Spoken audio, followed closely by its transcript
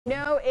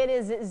No, it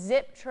is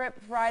Zip Trip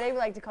Friday, we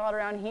like to call it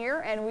around here,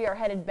 and we are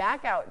headed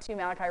back out to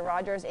Malachi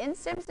Rogers in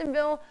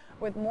Simpsonville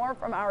with more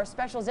from our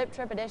special Zip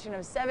Trip edition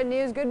of 7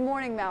 News. Good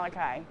morning,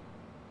 Malachi.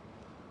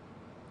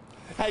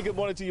 Hey, good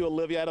morning to you,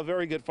 Olivia. And a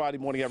very good Friday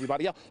morning,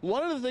 everybody. Yeah,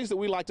 one of the things that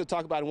we like to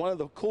talk about, and one of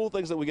the cool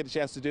things that we get a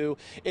chance to do,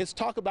 is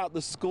talk about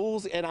the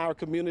schools in our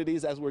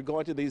communities as we're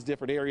going to these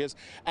different areas.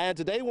 And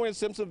today we're in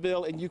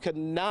Simpsonville, and you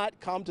cannot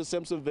come to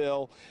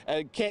Simpsonville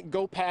and can't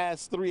go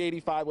past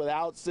 385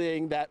 without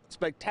seeing that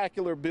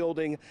spectacular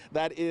building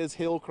that is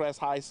Hillcrest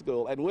High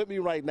School. And with me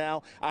right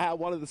now, I have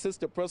one of the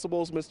assistant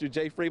principals, Mr.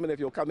 Jay Freeman, if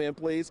you'll come in,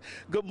 please.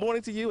 Good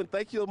morning to you, and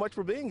thank you so much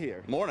for being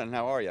here. Morning,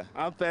 how are you?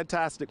 I'm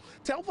fantastic.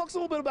 Tell folks a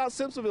little bit about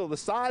Simpsonville,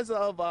 the size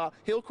of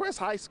Hillcrest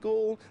High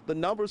School, the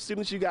number of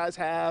students you guys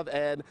have,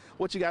 and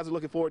what you guys are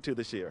looking forward to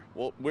this year.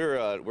 Well, we're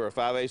a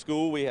 5A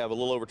school. We have a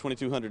little over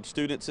 2,200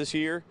 students this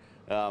year.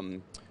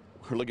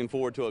 We're looking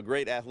forward to a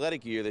great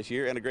athletic year this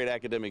year and a great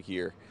academic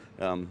year.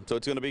 So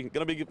it's going to be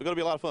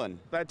a lot of fun.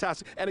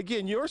 Fantastic. And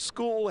again, your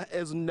school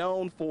is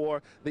known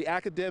for the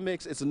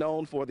academics. It's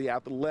known for the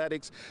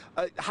athletics.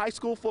 High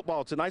school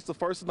football. Tonight's the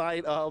first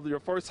night of your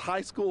first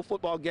high school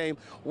football game.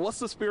 What's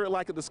the spirit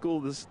like at the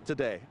school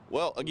today?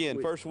 Well,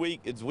 again, first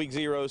week, it's week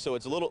 0, so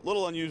it's a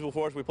little unusual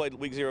for us. We played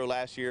week 0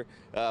 last year.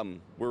 We're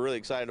really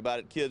excited about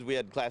it. Kids, we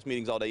had class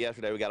meetings all day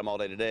yesterday. We got them all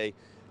day today.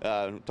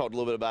 Talked a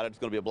little bit about it. It's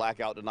going to be a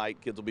blackout tonight.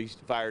 Kids will be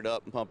fired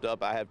up and pumped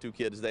up. I have 2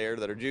 kids there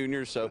that are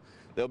juniors, so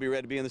they'll be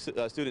ready to be in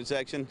the student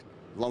section.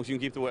 As long as you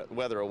can keep the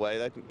weather away,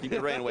 that can keep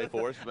the rain away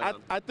for us.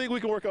 I think we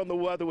can work on the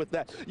weather with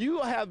that. You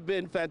have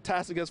been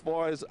fantastic as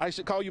far as, I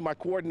should call you my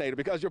coordinator,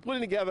 because you're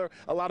putting together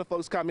a lot of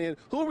folks come in.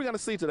 Who are we going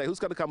to see today? Who's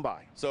going to come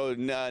by? So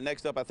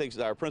next up, I think, is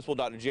our principal,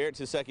 Dr. Jarrett's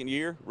his second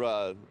year.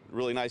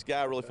 Really nice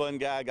guy, really fun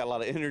guy, got a lot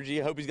of energy.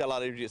 I hope he's got a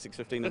lot of energy at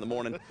 6:15 in the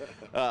morning.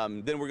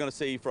 Then we're going to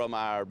see from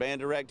our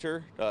band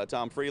director,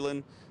 Tom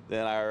Freeman.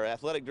 Then our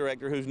athletic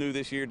director, who's new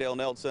this year, Dale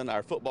Nelson.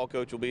 Our football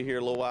coach will be here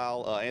a little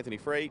while, Anthony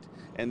Freight.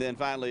 And then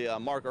finally,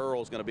 Mark Earl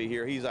is going to be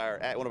here. He's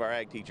one of our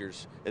ag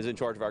teachers, is in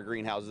charge of our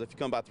greenhouses. If you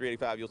come by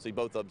 385, you'll see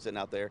both of them sitting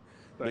out there,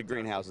 big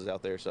greenhouses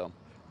out there. So.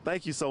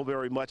 Thank you so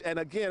very much. And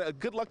again,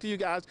 good luck to you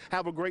guys.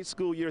 Have a great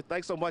school year.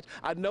 Thanks so much.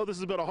 I know this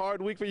has been a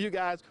hard week for you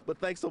guys, but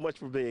thanks so much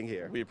for being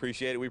here. We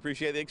appreciate it. We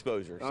appreciate the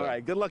exposure. All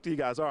right. Good luck to you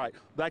guys. All right.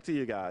 Back to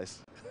you guys.